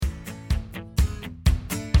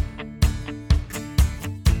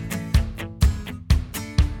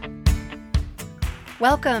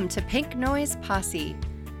Welcome to Pink Noise Posse.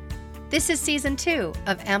 This is season 2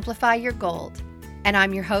 of Amplify Your Gold, and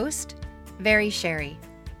I'm your host, Very Sherry.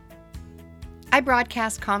 I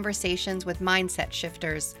broadcast conversations with mindset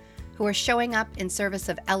shifters who are showing up in service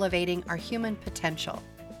of elevating our human potential.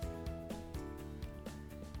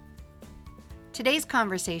 Today's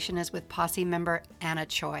conversation is with Posse member Anna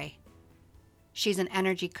Choi. She's an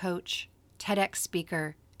energy coach, TEDx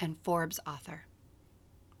speaker, and Forbes author.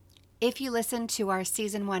 If you listened to our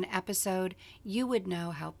season 1 episode, you would know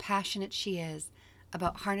how passionate she is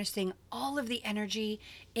about harnessing all of the energy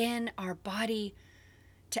in our body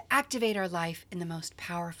to activate our life in the most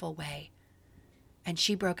powerful way. And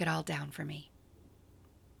she broke it all down for me.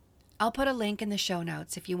 I'll put a link in the show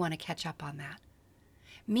notes if you want to catch up on that.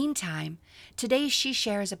 Meantime, today she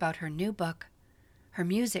shares about her new book, her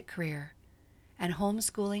music career, and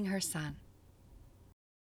homeschooling her son.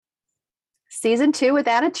 Season 2 with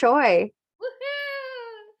Anna Choi.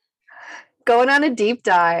 Woohoo! Going on a deep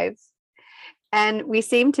dive. And we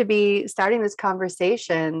seem to be starting this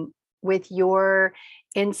conversation with your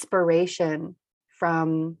inspiration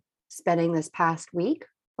from spending this past week,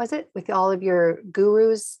 was it? With all of your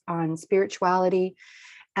gurus on spirituality.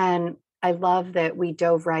 And I love that we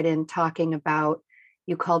dove right in talking about,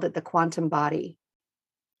 you called it the quantum body.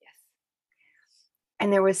 Yes.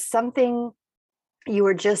 And there was something you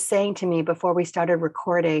were just saying to me before we started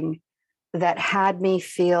recording that had me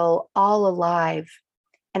feel all alive.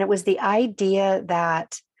 And it was the idea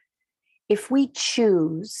that if we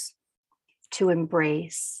choose to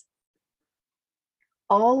embrace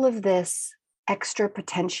all of this extra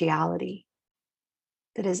potentiality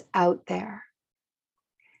that is out there,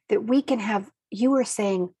 that we can have, you were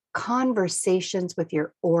saying, conversations with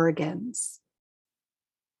your organs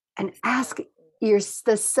and ask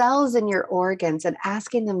the cells in your organs and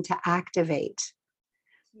asking them to activate.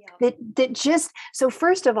 Yep. That just, so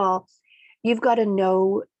first of all, you've got to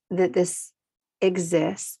know that this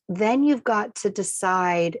exists. Then you've got to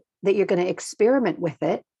decide that you're going to experiment with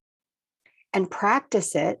it and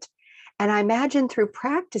practice it. And I imagine through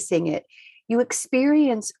practicing it, you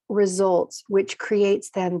experience results, which creates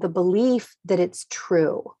then the belief that it's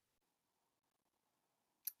true.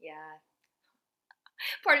 Yeah.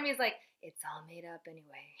 Part of me is like, it's all made up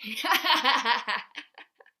anyway.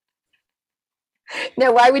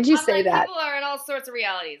 Now, why would you say like, that? people are in all sorts of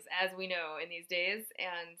realities, as we know in these days,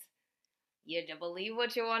 and you believe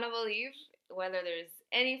what you want to believe, whether there's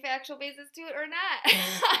any factual basis to it or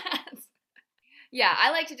not. Yeah,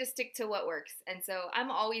 I like to just stick to what works, and so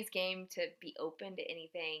I'm always game to be open to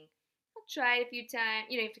anything. I'll try it a few times.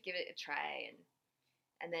 You have to give it a try,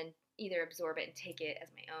 and then either absorb it and take it as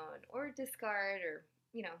my own, or discard, or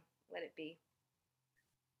let it be.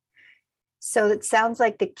 So it sounds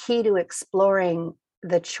like the key to exploring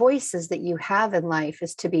the choices that you have in life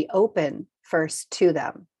is to be open first to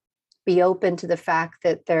them. Be open to the fact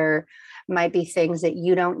that there might be things that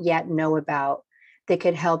you don't yet know about that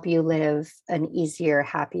could help you live an easier,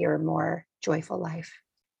 happier, more joyful life.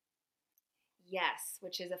 Yes,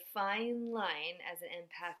 which is a fine line as an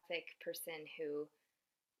empathic person who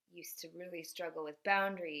used to really struggle with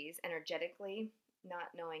boundaries energetically, not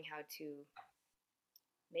knowing how to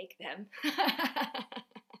make them.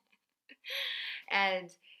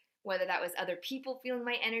 And whether that was other people feeling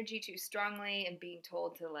my energy too strongly and being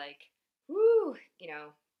told to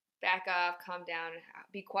back off, calm down,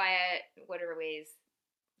 be quiet, whatever ways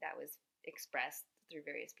that was expressed through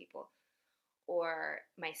various people. Or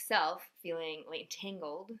myself feeling like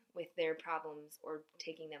entangled with their problems or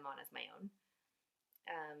taking them on as my own.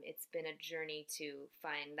 It's been a journey to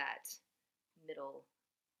find that middle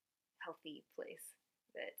healthy place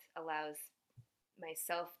that allows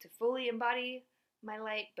myself to fully embody my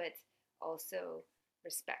light, but also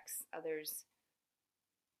respects others'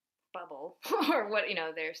 bubble or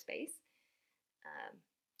their space.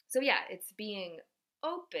 So yeah, it's being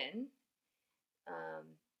open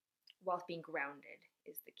while being grounded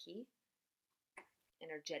is the key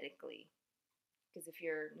energetically. Because if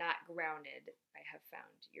you're not grounded, I have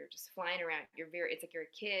found you're just flying around. It's like you're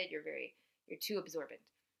a kid. You're too absorbent.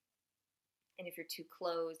 And if you're too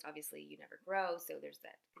closed, obviously you never grow. So there's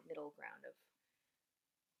that middle ground of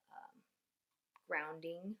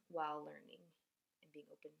grounding while learning and being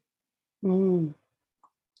open.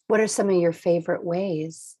 What are some of your favorite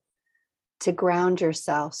ways to ground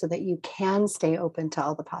yourself so that you can stay open to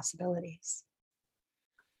all the possibilities?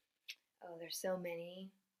 Oh, there's so many.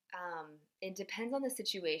 It depends on the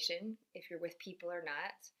situation, if you're with people or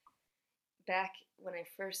not. Back when I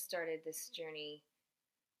first started this journey,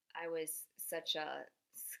 I was such a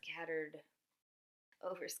scattered,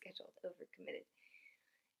 overscheduled, overcommitted.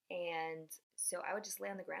 And so I would just lay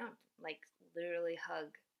on the ground, like literally hug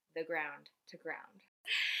the ground to ground.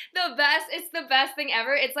 It's the best thing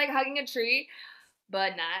ever. It's like hugging a tree,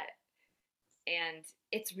 but not. And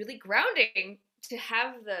it's really grounding to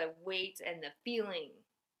have the weight and the feeling of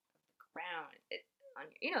the ground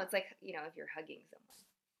on it's like, if you're hugging someone.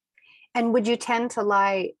 And would you tend to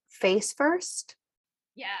lie face first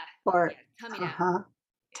Yeah. or, Yeah. Tummy down. uh-huh,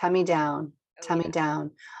 tummy down, Oh, tummy yeah.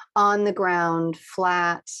 down, on the ground,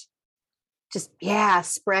 flat, just, yeah,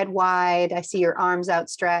 spread wide. I see your arms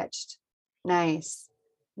outstretched. Nice,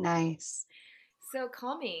 nice. So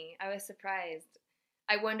calming. I was surprised.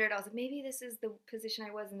 I wondered, I was like, maybe this is the position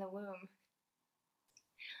I was in the womb.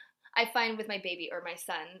 I find with my baby or my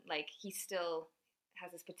son, like he still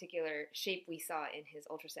has this particular shape we saw in his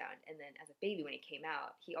ultrasound. And then as a baby, when he came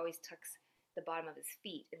out, he always tucks the bottom of his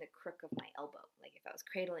feet in the crook of my elbow, like if I was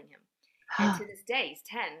cradling him. And to this day, he's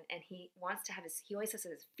 10, and he always has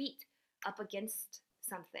his feet up against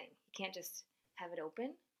something. He can't just have it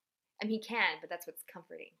open. I mean, he can, but that's what's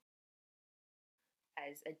comforting.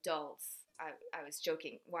 As adults, I was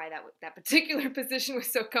joking why that particular position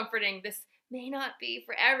was so comforting. This may not be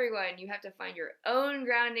for everyone. You have to find your own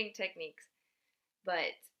grounding techniques.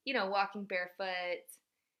 But, walking barefoot,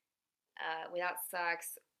 without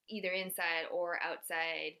socks, either inside or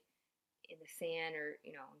outside in the sand or,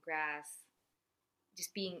 on grass,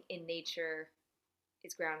 just being in nature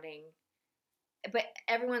is grounding. But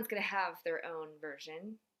everyone's going to have their own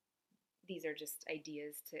version. These are just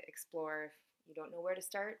ideas to explore if you don't know where to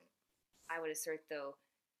start. I would assert, though,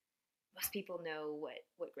 most people know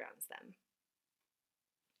what grounds them.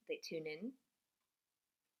 They tune in,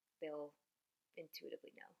 they'll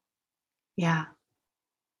intuitively know. Yeah.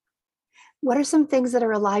 What are some things that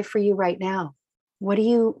are alive for you right now? What do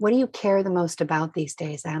you care the most about these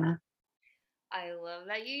days, Anna? I love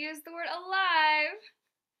that you use the word alive.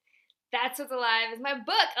 That's what's alive is my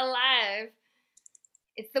book, Alive.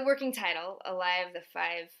 It's the working title, Alive, the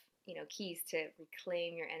 5, keys to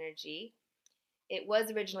reclaim your energy. It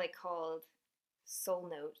was originally called Soul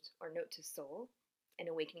Note or Note to Soul, an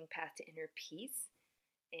awakening path to inner peace.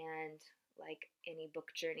 And like any book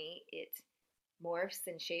journey, it morphs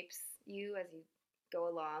and shapes you as you go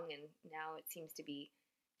along. And now it seems to be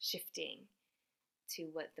shifting to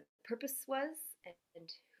what the purpose was and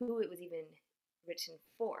who it was even written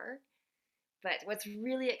for. But what's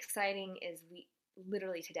really exciting is we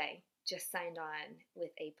literally today just signed on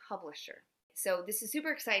with a publisher. So this is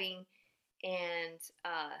super exciting, and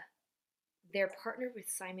they're partnered with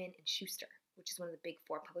Simon and Schuster, which is one of the big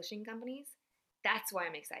 4 publishing companies. That's why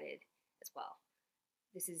I'm excited as well.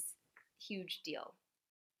 This is a huge deal.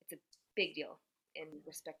 It's a big deal in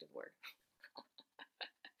respective word.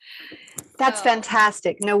 That's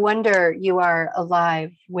fantastic. No wonder you are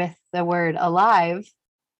alive with the word alive.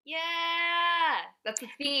 Yeah, that's the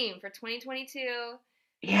theme for 2022.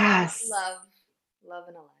 Yes. Love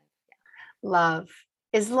and alive. Yeah. Love.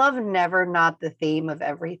 Is love never not the theme of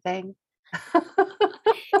everything?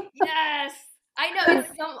 Yes, I know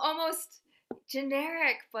it's almost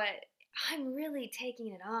generic, but I'm really taking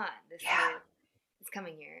it on this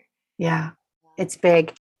coming year. Yeah, it's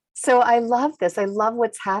big. So I love this. I love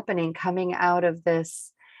what's happening coming out of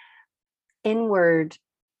this inward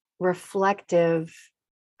reflective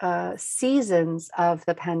seasons of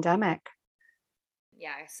the pandemic.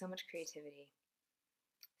 Yeah, so much creativity,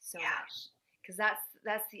 so much, because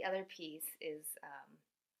that's the other piece is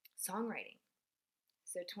songwriting.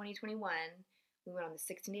 So 2021, we went on the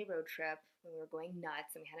 16-day road trip when we were going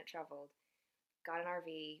nuts and we hadn't traveled. Got an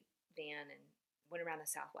RV van and went around the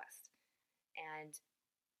Southwest. And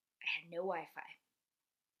I had no Wi-Fi.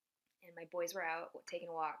 And my boys were out taking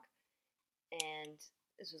a walk. And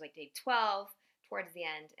this was like day 12, towards the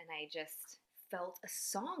end, and I just felt a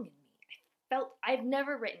song in me. I've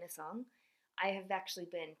never written a song. I have actually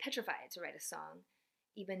been petrified to write a song,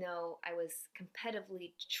 even though I was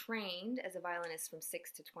competitively trained as a violinist from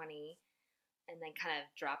 6 to 20, and then kind of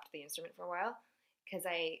dropped the instrument for a while, because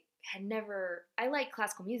I like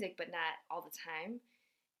classical music, but not all the time.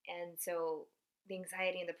 And so the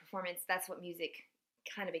anxiety and the performance, that's what music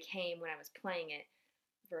kind of became when I was playing it,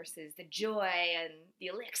 versus the joy and the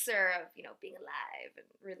elixir of, being alive and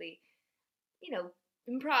really,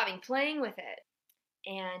 improving, playing with it.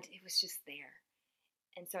 And it was just there.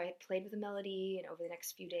 And so I played with the melody, and over the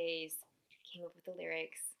next few days, came up with the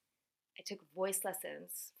lyrics. I took voice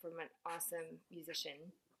lessons from an awesome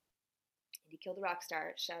musician, Indy Kill the Rock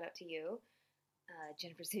Star. Shout out to you,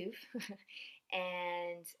 Jennifer Zoof.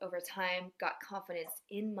 And over time, got confidence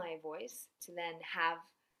in my voice to then have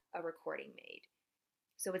a recording made.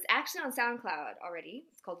 So it's actually on SoundCloud already.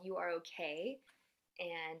 It's called You Are Okay.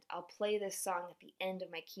 And I'll play this song at the end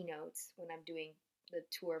of my keynotes when I'm doing the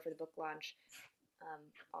tour for the book launch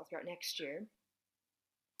all throughout next year.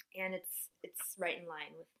 And it's right in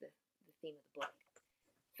line with the theme of the book,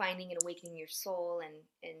 finding and awakening your soul,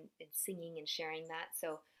 and singing and sharing that.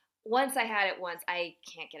 So once I had it once, I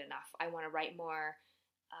can't get enough. I want to write more.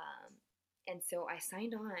 And so I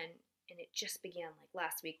signed on, and it just began like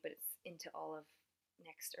last week, but it's into all of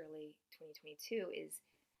next early 2022, is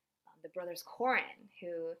the brothers Corin,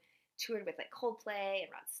 who toured with like Coldplay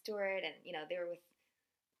and Rod Stewart, and they were with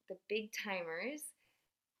the big timers.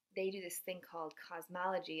 They do this thing called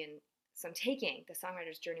Cosmology, and so I'm taking the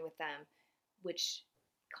songwriter's journey with them, which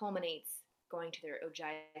culminates going to their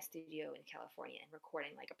Ojai studio in California and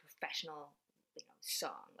recording like a professional,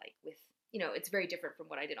 song, like with, it's very different from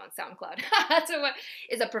what I did on SoundCloud. So what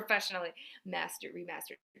is a professionally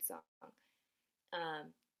remastered song.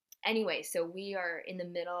 Anyway, so we are in the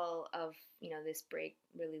middle of, this break,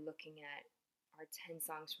 really looking at our 10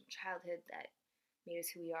 songs from childhood that made us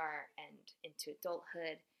who we are and into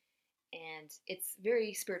adulthood. And it's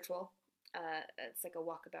very spiritual. It's like a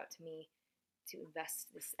walkabout to me, to invest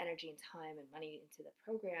this energy and time and money into the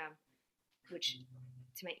program, which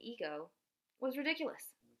to my ego was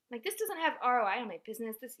ridiculous. Like, this doesn't have ROI on my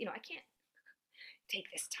business. This, I can't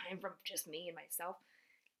take this time from just me and myself.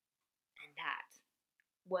 And that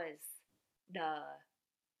was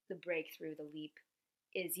the breakthrough, the leap,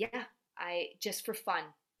 is I just for fun,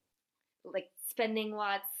 like spending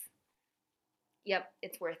lots. Yep,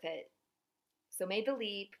 it's worth it. So made the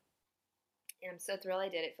leap, and I'm so thrilled I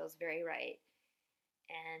did. It feels very right.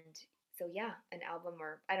 And so an album,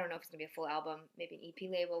 or I don't know if it's gonna be a full album, maybe an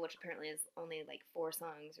EP label, which apparently is only like 4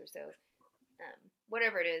 songs or so.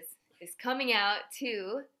 Whatever it is coming out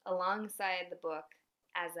too alongside the book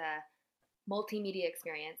as a multimedia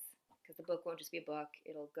experience, because the book won't just be a book.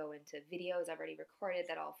 It'll go into videos I've already recorded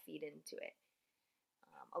that all feed into it.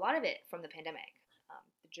 A lot of it from the pandemic,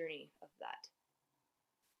 the journey of that.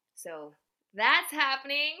 So that's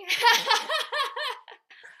happening.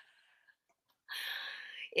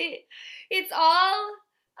 It's all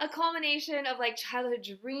a culmination of like childhood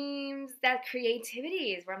dreams, that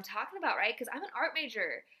creativity is what I'm talking about, right? Because I'm an art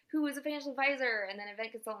major who was a financial advisor and then an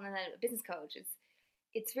event consultant and then a business coach.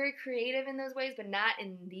 It's very creative in those ways, but not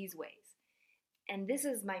in these ways. And this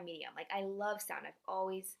is my medium. Like, I love sound. I've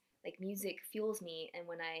always, like, music fuels me. And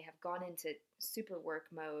when I have gone into super work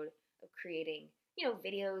mode of creating,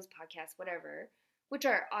 videos, podcasts, whatever, which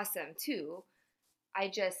are awesome too,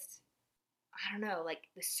 I don't know, like,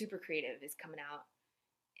 the super creative is coming out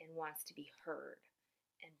and wants to be heard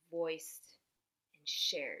and voiced and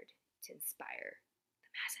shared to inspire the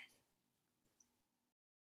masses.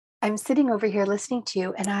 I'm sitting over here listening to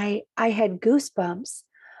you, and I had goosebumps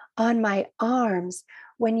on my arms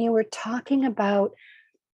when you were talking about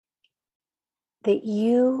that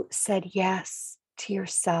you said yes to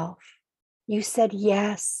yourself. You said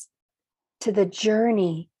yes to the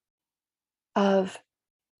journey of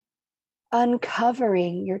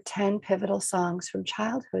uncovering your 10 pivotal songs from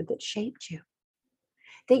childhood that shaped you.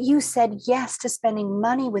 That you said yes to spending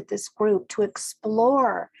money with this group to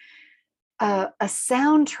explore a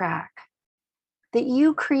soundtrack that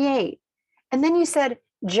you create. And then you said,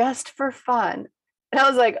 just for fun. And I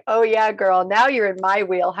was like, oh yeah, girl, now you're in my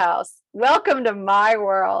wheelhouse. Welcome to my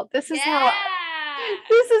world. This is how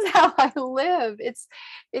I live.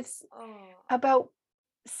 It's about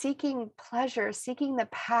seeking pleasure, seeking the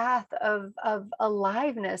path of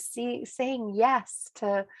aliveness, saying yes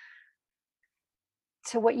to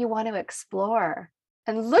what you want to explore.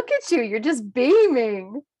 And look at you, you're just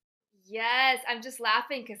beaming. Yes, I'm just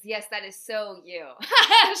laughing because yes, that is so you.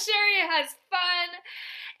 Sherry has fun,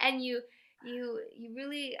 and you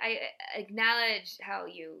really, I acknowledge how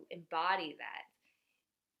you embody that.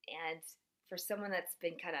 And for someone that's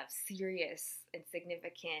been kind of serious and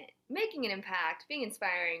significant, making an impact, being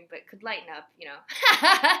inspiring, but could lighten up,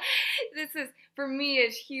 this is for me a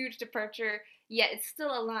huge departure. Yet it's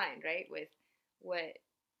still aligned, right, with what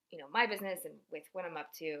my business and with what I'm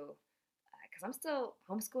up to. Because I'm still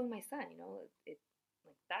homeschooling my son, like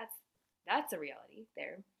that's a reality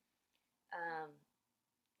there.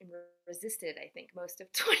 And resisted, I think, most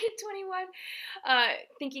of 2021,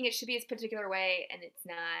 thinking it should be a particular way, and it's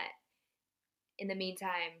not. In the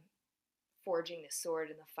meantime, forging the sword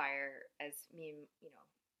in the fire, as me and,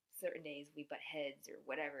 certain days we butt heads or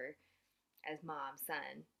whatever, as mom,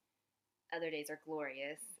 son. Other days are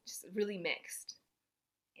glorious, just really mixed.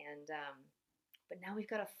 And, but now we've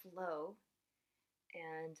got a flow.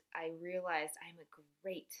 And I realized I'm a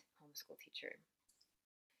great homeschool teacher.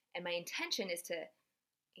 And my intention is to,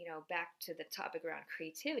 back to the topic around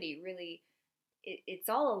creativity, really it's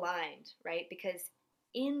all aligned, right? Because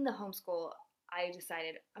in the homeschool, I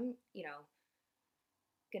decided I'm,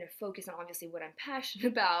 going to focus on obviously what I'm passionate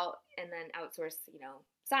about and then outsource,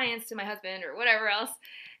 science to my husband or whatever else.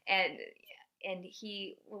 And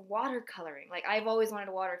he watercoloring. Like I've always wanted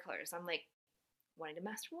to watercolor. So I'm like wanting to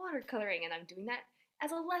master watercoloring and I'm doing that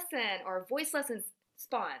as a lesson, or voice lessons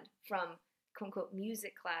spawned from quote unquote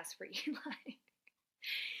music class for Eli.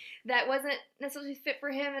 That wasn't necessarily fit for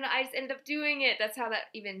him and I just ended up doing it. That's how that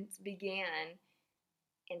even began.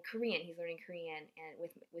 And Korean, he's learning Korean and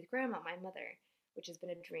with grandma, my mother, which has been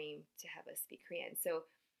a dream to have us speak Korean. So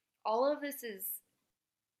all of this is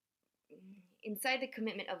inside the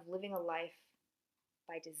commitment of living a life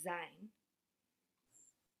by design.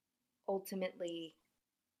 Ultimately,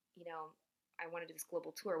 I want to do this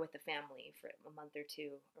global tour with the family for a month or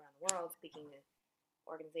two around the world, speaking to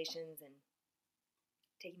organizations and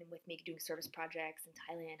taking them with me, doing service projects in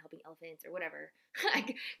Thailand, helping elephants or whatever,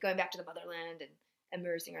 going back to the motherland and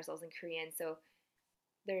immersing ourselves in Korean. So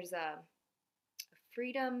there's a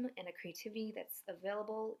freedom and a creativity that's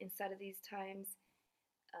available inside of these times,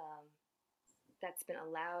 that's been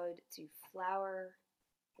allowed to flower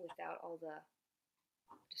without all the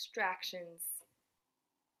distractions,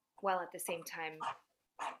 while at the same time,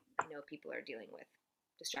 people are dealing with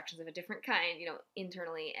distractions of a different kind,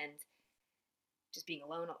 internally, and just being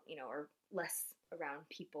alone, or less around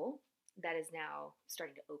people. That is now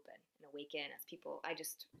starting to open and awaken as people. I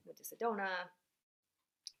just went to Sedona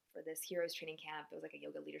for this Heroes Training Camp. It was like a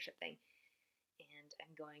yoga leadership thing. And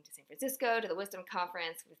I'm going to San Francisco to the Wisdom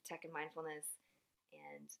Conference with Tech and Mindfulness.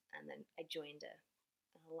 And then I joined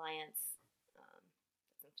an alliance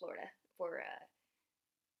that's in Florida for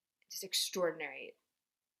just extraordinary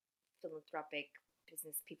philanthropic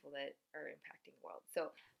business people that are impacting the world.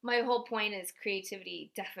 So my whole point is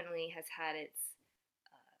creativity definitely has had its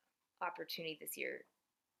opportunity this year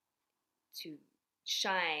to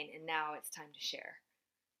shine, and now it's time to share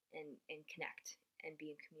and connect and be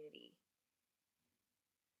in community.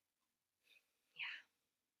 Yeah.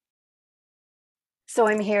 So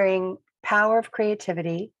I'm hearing power of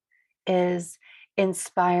creativity is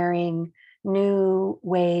inspiring new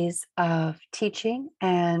ways of teaching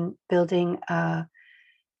and building a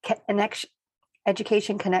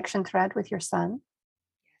education connection thread with your son,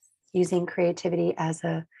 using creativity as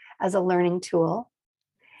a learning tool.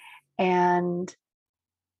 And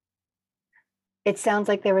it sounds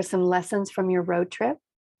like there were some lessons from your road trip.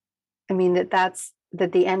 I mean, that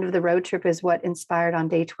the end of the road trip is what inspired on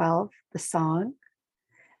day 12 the song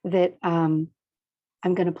that I'm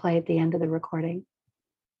going to play at the end of the recording.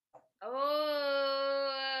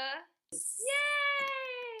 Oh, yay!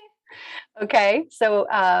 Okay, so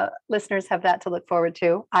listeners have that to look forward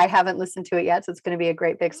to. I haven't listened to it yet, so it's going to be a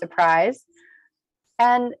great big surprise.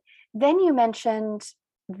 And then you mentioned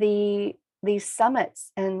these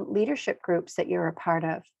summits and leadership groups that you're a part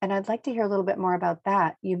of, and I'd like to hear a little bit more about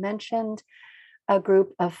that. You mentioned a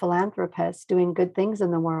group of philanthropists doing good things in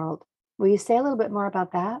the world. Will you say a little bit more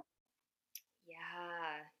about that?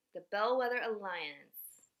 Yeah, the Bellwether Alliance,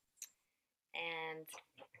 and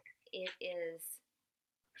it is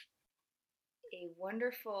a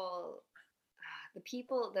wonderful. The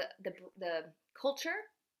people, the culture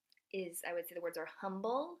is, I would say, the words are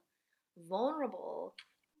humble, vulnerable,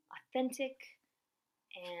 authentic,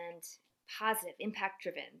 and positive, impact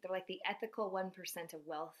driven. They're like the ethical 1% of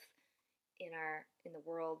wealth in the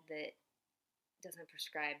world that doesn't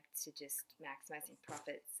prescribe to just maximizing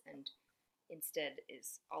profits and instead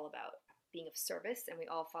is all about being of service. And we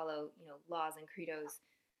all follow, laws and credos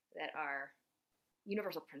that are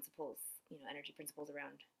universal principles, energy principles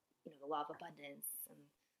around, the law of abundance and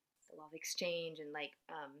the law of exchange, and like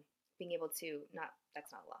being able to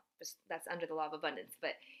that's not a law, that's under the law of abundance,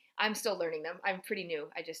 but I'm still learning them. I'm pretty new.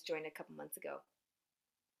 I just joined a couple months ago.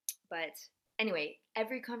 But anyway,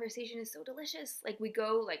 every conversation is so delicious. Like we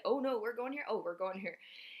go like, oh no, we're going here. Oh, we're going here.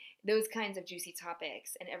 Those kinds of juicy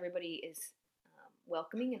topics, and everybody is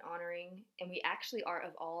welcoming and honoring. And we actually are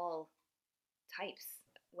of all types,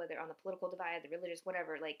 whether on the political divide, the religious,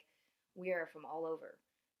 whatever. Like we are from all over.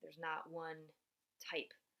 There's not one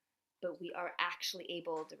type, but we are actually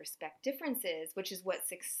able to respect differences, which is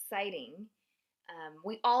what's exciting.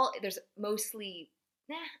 There's mostly,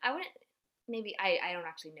 I wouldn't, maybe, I don't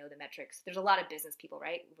actually know the metrics. There's a lot of business people,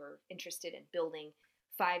 right? We're interested in building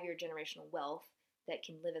 5-year generational wealth that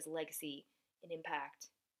can live as a legacy and impact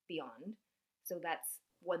beyond. So that's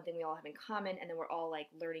one thing we all have in common. And then we're all like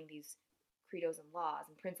learning these credos and laws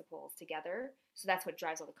and principles together. So that's what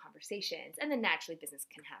drives all the conversations. And then naturally business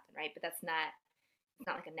can happen, right? But it's not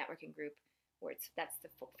like a networking group where that's the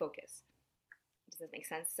focus. Does that make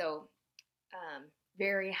sense? So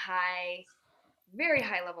very high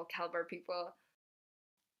level caliber people.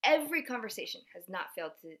 Every conversation has not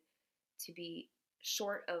failed to be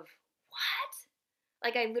short of what?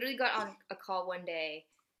 Like, I literally got on a call one day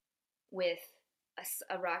with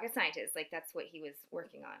a rocket scientist. Like, that's what he was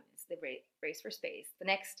working on, is the race for space. The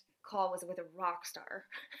next call was with a rock star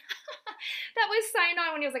that was signed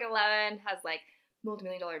on when he was like 11, has like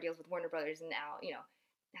multi-million-dollar deals with Warner Brothers, and now, you know,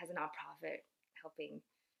 has a nonprofit helping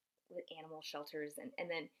with animal shelters. And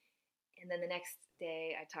then the next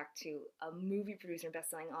day I talked to a movie producer and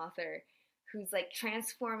best-selling author who's like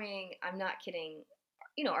transforming, I'm not kidding,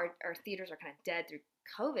 you know, our theaters are kind of dead through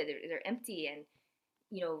COVID. They're empty, and,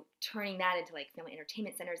 you know, turning that into like family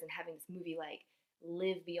entertainment centers and having this movie like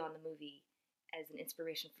live beyond the movie as an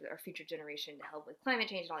inspiration for our future generation to help with climate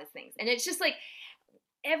change and all these things. And it's just like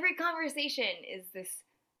every conversation is this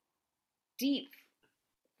deep,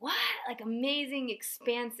 what, like amazing,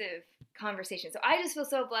 expansive conversation. So I just feel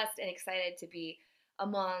so blessed and excited to be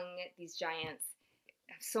among these giants.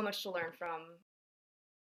 I have so much to learn from.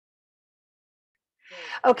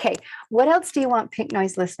 Okay, what else do you want Pink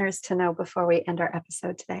Noise listeners to know before we end our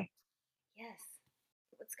episode today? Yes.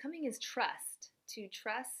 What's coming is trust. To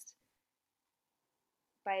trust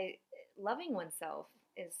by loving oneself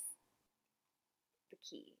is the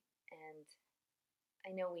key. And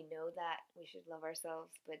I know we know that we should love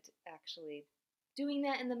ourselves, but actually doing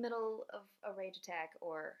that in the middle of a rage attack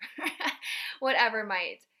or whatever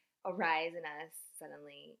might arise in us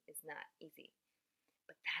suddenly is not easy.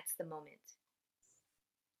 But that's the moment.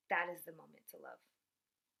 That is the moment to love.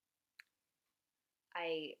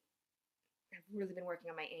 I have really been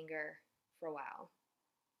working on my anger for a while.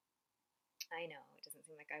 I know it doesn't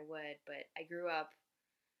seem like I would, but I grew up,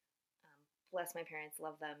 bless my parents,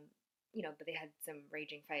 love them, you know, but they had some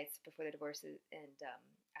raging fights before the divorces, and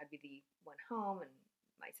I'd be the one home, and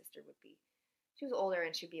my sister would be, she was older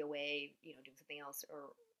and she'd be away, you know, doing something else,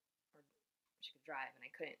 or she could drive and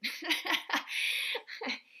I couldn't.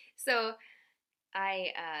 So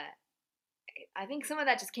I think some of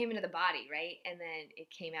that just came into the body, right? And then it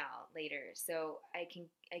came out later. So I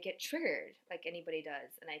get triggered like anybody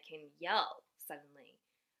does, and I can yell suddenly.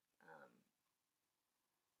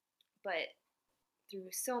 But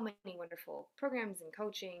through so many wonderful programs and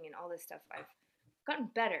coaching and all this stuff, I've gotten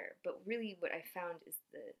better. But really what I found is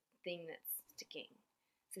the thing that's sticking,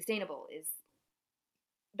 sustainable, is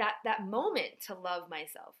that moment to love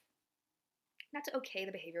myself. Not to okay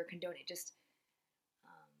the behavior, condone it, just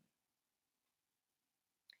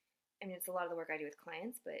I mean, it's a lot of the work I do with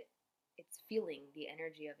clients, but it's feeling the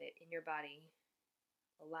energy of it in your body,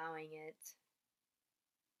 allowing it,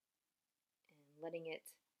 and letting it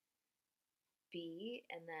be,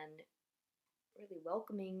 and then really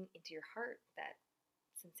welcoming into your heart that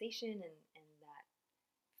sensation and that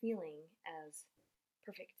feeling as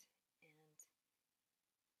perfect and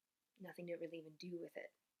nothing to really even do with it.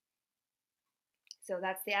 So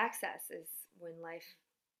that's the access, is when life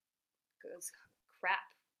goes crap,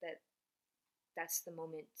 that's the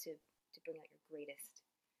moment to bring out your greatest,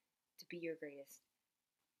 to be your greatest,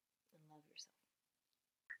 and love yourself.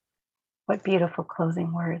 What beautiful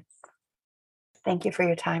closing words. Thank you for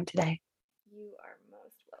your time today. You are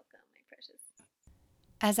most welcome, my precious.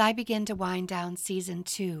 As I begin to wind down Season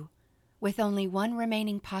 2, with only one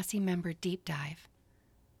remaining Posse member deep dive,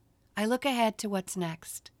 I look ahead to what's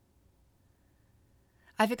next.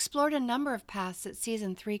 I've explored a number of paths that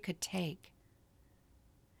Season 3 could take,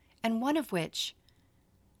 and one of which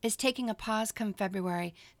is taking a pause come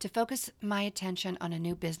February to focus my attention on a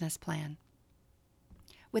new business plan.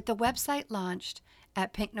 With the website launched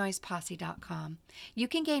at pinknoiseposse.com, you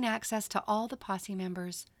can gain access to all the Posse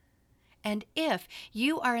members. And if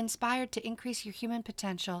you are inspired to increase your human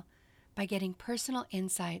potential by getting personal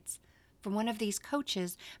insights from one of these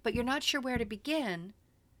coaches, but you're not sure where to begin,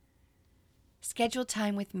 schedule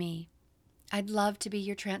time with me. I'd love to be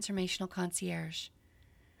your transformational concierge.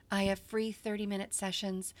 I have free 30-minute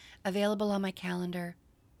sessions available on my calendar,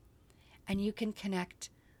 and you can connect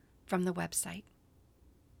from the website.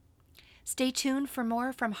 Stay tuned for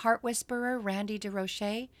more from Heart Whisperer Randy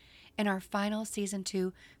DeRoche in our final Season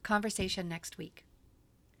 2 conversation next week.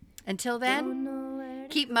 Until then,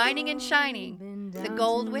 keep mining and shining the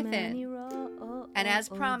gold within. And as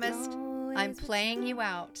promised, I'm playing you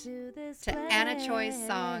out to Anna Choi's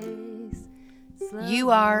song,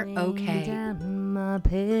 You Are Okay. My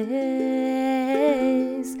pace,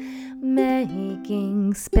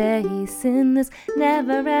 making space in this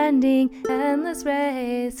never-ending, endless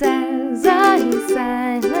race as I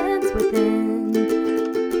silence within,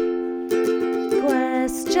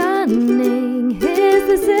 questioning, is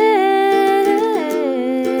this it?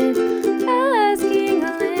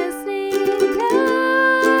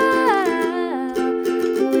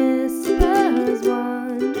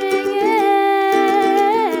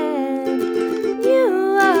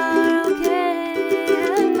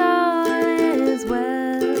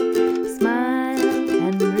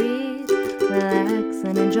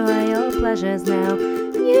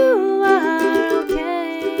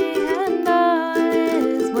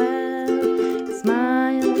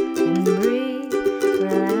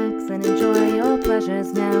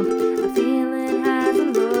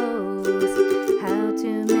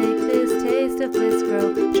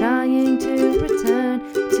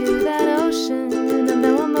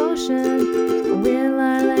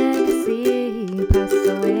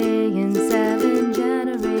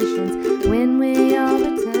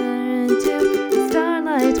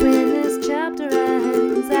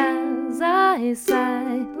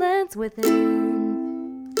 silence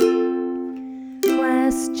within.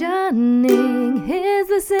 Questioning is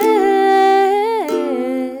the sin,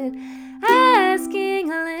 asking,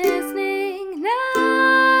 listening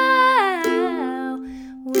now,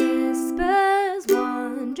 whispers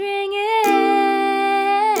wandering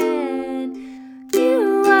in.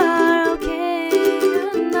 You are okay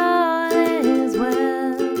and all is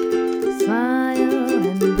well. Smile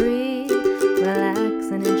and breathe, relax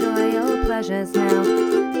and enjoy your pleasures now.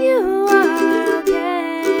 You are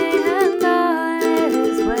okay and all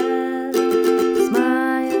is well.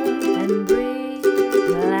 Smile and breathe,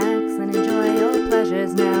 relax and enjoy your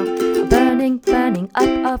pleasures now. Burning, burning up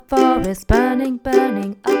our forest, burning,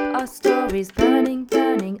 burning up our stories, burning,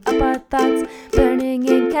 burning up our thoughts, burning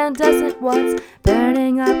incandescent watts,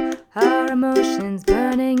 burning up our emotions,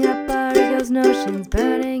 burning up our ego's notions,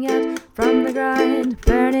 burning out from the grind,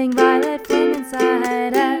 burning violet flame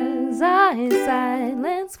inside as I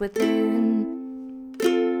silence within.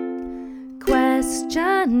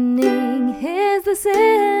 Questioning is the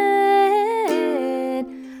sin,